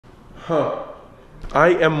Huh. I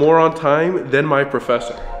am more on time than my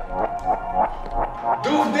professor.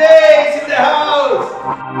 DOOF Days in the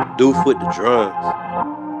house! Doof with the drums.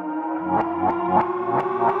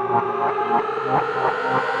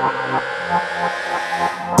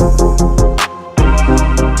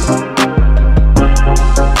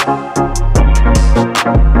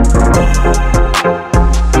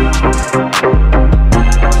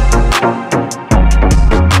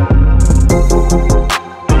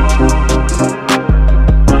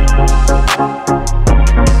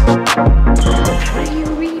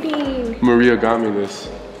 Maria got me this.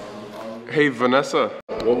 Hey Vanessa,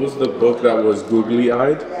 what was the book that was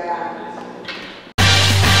googly-eyed?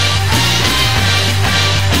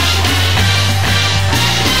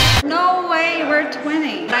 No way, we're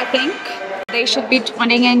twinning. I think they should be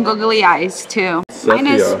twinning in googly eyes too. Mine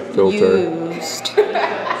is used.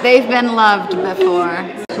 They've been loved before.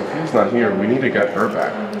 Sophia's not here, we need to get her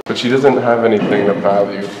back. But she doesn't have anything of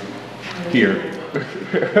value here.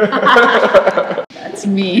 That's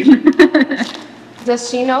mean. Does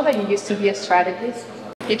she know that you used to be a strategist?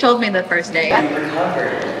 He told me the first day. My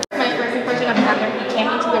first impression of him, he came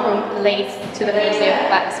into the room late to the first day of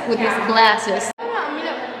class with his glasses. I'm in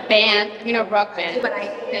a band, rock band. But I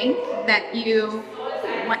think that you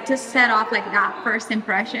want to set off like that first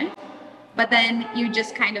impression, but then you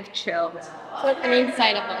just kind of chill. So an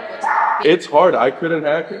inside about this. It's hard, I couldn't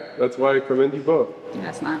hack it. That's why I commend you both.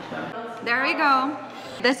 That's not true. There we go.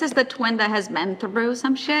 This is the twin that has been through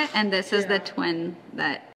some shit, and this is the twin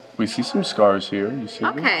that... We see some scars here, you see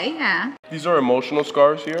them? Okay, yeah. These are emotional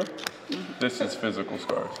scars here. This is physical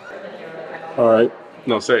scars. All right,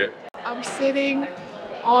 no, say it. I'm sitting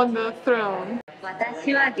on the throne. I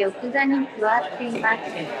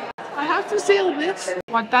have to say this.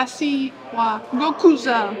 私は玉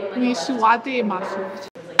座に座っています.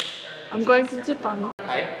 I'm going to Japan.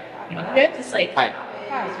 Yes? Hi.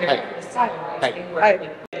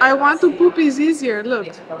 I want to poop is easier, look.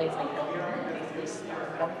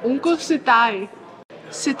 Unko sitai.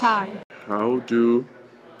 Sitai. How do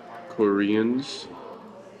Koreans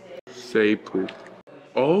say poop?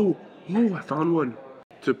 Oh, I found one.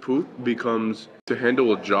 To poop becomes to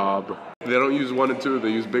handle a job. They don't use 1 and 2, they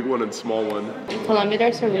use big one and small one. In Colombia,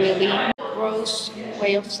 there's a really gross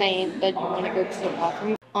way of saying that you want to go to the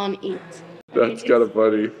bathroom on it. That's kind of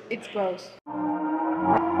funny. It's gross.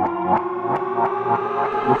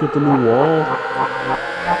 Look at the new wall.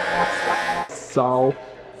 Sal.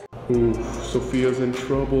 Ooh, Sophia's in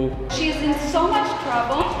trouble. She's in so much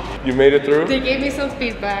trouble. You made it through? They gave me some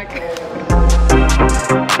feedback.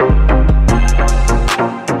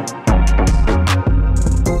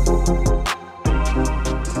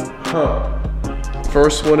 Huh.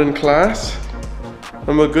 First one in class.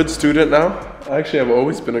 I'm a good student now. Actually, I've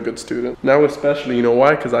always been a good student. Now especially, you know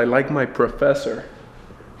why? Because I like my professor.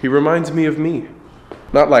 He reminds me of me.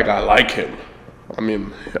 Not like I like him. I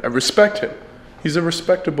mean, I respect him. He's a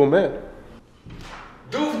respectable man.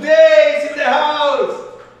 DOOF Days in the house!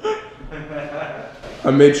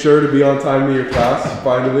 I made sure to be on time to your class,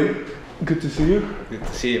 finally. Good to see you. Good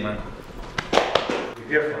to see you, man. Where you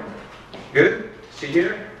here from? Good? She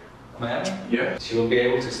here? Miami? Yeah. She will be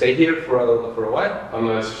able to stay here for a while?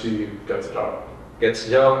 Unless she gets a job. Gets a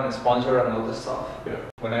job and a sponsor and all this stuff. Yeah.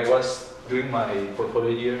 When I was doing my portfolio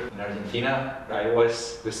year in Argentina, I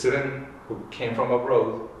was the student who came from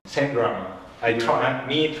abroad. Same drama. Trying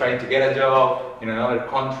to get a job in another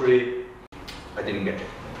country. I didn't get it.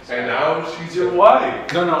 And now she's your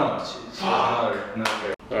wife. No. She's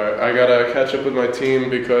another. Alright, I gotta catch up with my team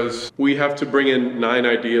because we have to bring in 9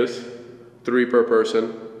 ideas, 3 per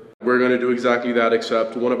person. We're gonna do exactly that,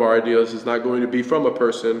 except one of our ideas is not going to be from a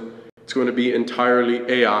person. It's going to be entirely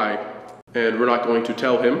AI, and we're not going to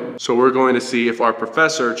tell him. So we're going to see if our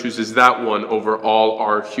professor chooses that one over all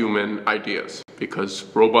our human ideas, because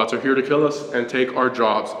robots are here to kill us and take our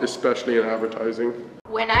jobs, especially in advertising.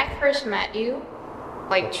 When I first met you,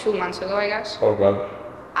 like 2 months ago, I guess. Oh God.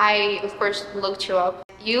 I, of course, looked you up.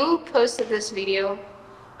 You posted this video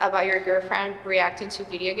about your girlfriend reacting to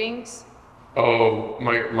video games. Oh,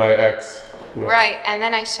 my ex. Yeah. Right, and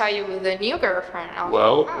then I saw you with a new girlfriend. I was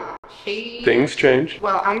Well, like, oh, things change.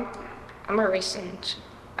 Well, I'm a recent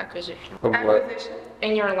acquisition. Of what?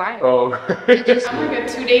 In your life. Oh. I'm like a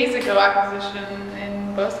 2 days ago acquisition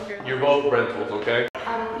in both of your... You're both rentals, okay?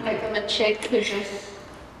 Like I'm a chick who just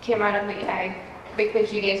came out of the egg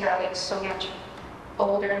because you guys are like so much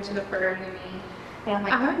older into the fur than me. And I'm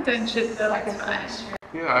like, I haven't done shit though, like it's a fine. semester.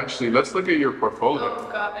 Yeah, actually, let's look at your portfolio. Oh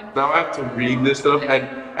God. Now I have to read this stuff,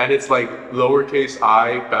 and it's like lowercase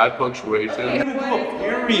I, bad punctuation. Okay, Do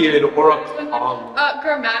a period or a comma.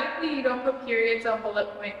 Grammatically, you don't put periods on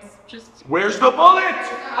bullet points. Just Where's the bullet?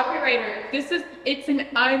 copywriter. It's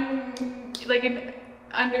an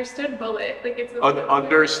understood bullet. Like it's a An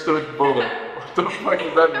understood bullet. What the fuck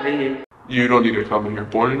does that mean? You don't need a comma here.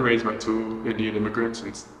 Born and raised by 2 Indian immigrants.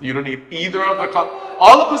 You don't need either of the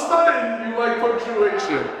all of a sudden, you like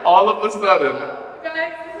punctuation. All of a sudden.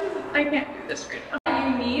 Guys, I can't do this right now.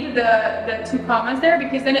 You need the 2 commas there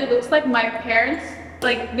because then it looks like my parents,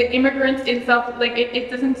 like the immigrants in it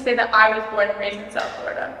doesn't say that I was born and raised in South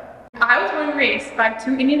Florida. I was born and raised by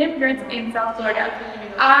 2 Indian immigrants in South Florida.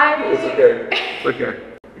 It's okay. It's okay.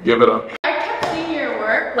 Give it up. I kept seeing your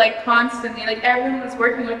work like constantly. Like everyone was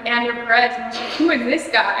working with Andrew Perez, and I was like, who is this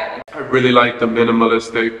guy? I really like the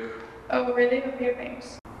minimalistic. Oh, really? Okay,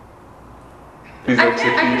 thanks. These I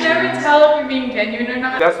can never tell if you're being genuine or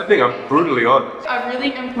not. That's the thing, I'm brutally honest. A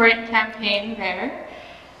really important campaign there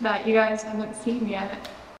that you guys haven't seen yet.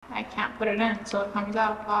 I can't put it in until it comes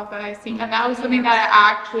out, but I see. And that was something that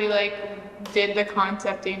I actually did the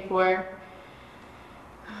concepting for.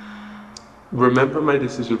 Remember my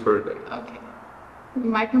decision for a day. Okay.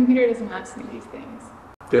 My computer doesn't ask me these things.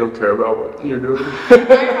 They don't care about what you're doing.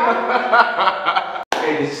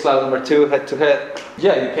 Okay, this is slide number 2, head to head.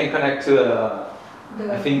 Yeah, you can connect to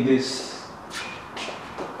I think this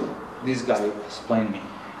guy explained me.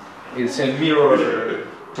 It's a mirror,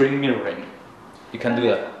 screen mirroring. You can do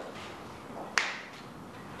that.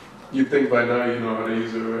 You think by now you know how to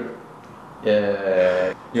use it, right?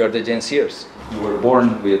 Yeah, you are the Gen Zers. You were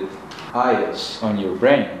born with iOS on your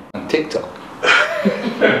brain and TikTok.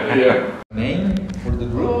 Yeah. Name for the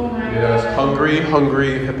group? Oh my Yes, God.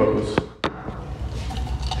 hungry hippos.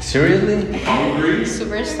 Seriously? Hungry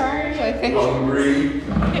Superstars, I think. Hungry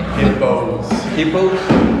hippos. Hippos?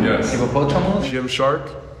 Yes. Hippopotamus? Gymshark.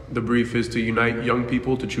 The brief is to unite young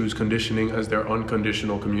people to choose conditioning as their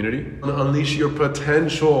unconditional community. Unleash your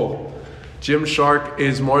potential. Gymshark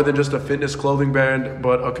is more than just a fitness clothing brand,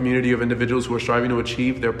 but a community of individuals who are striving to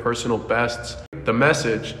achieve their personal bests. The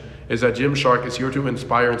message is that Gymshark is here to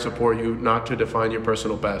inspire and support you, not to define your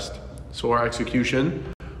personal best. So our execution,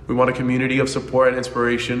 we want a community of support and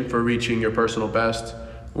inspiration for reaching your personal best.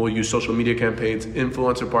 We'll use social media campaigns,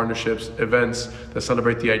 influencer partnerships, events that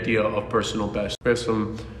celebrate the idea of personal best. We have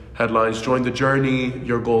some headlines. Join the journey,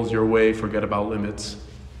 your goals your way, forget about limits.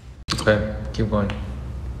 Okay, keep going.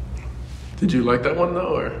 Did you like that one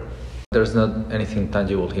though, or? There's not anything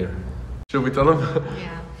tangible here. Should we tell them?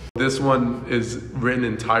 Yeah. This one is written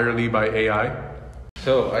entirely by AI.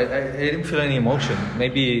 So I didn't feel any emotion.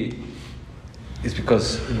 Maybe it's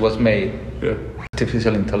because it was made Yeah.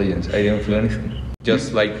 artificial intelligence. I didn't feel anything.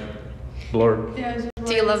 Just like blurred.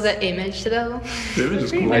 Do you love the image though? The image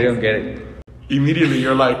is cool. I don't get it. Immediately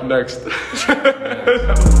you're like, next.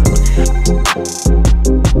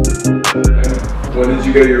 When did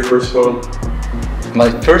you get your first phone?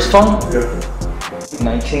 My first phone? Yeah.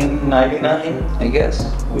 1999, I guess.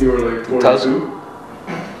 You were like 2000. 22?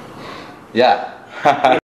 Yeah.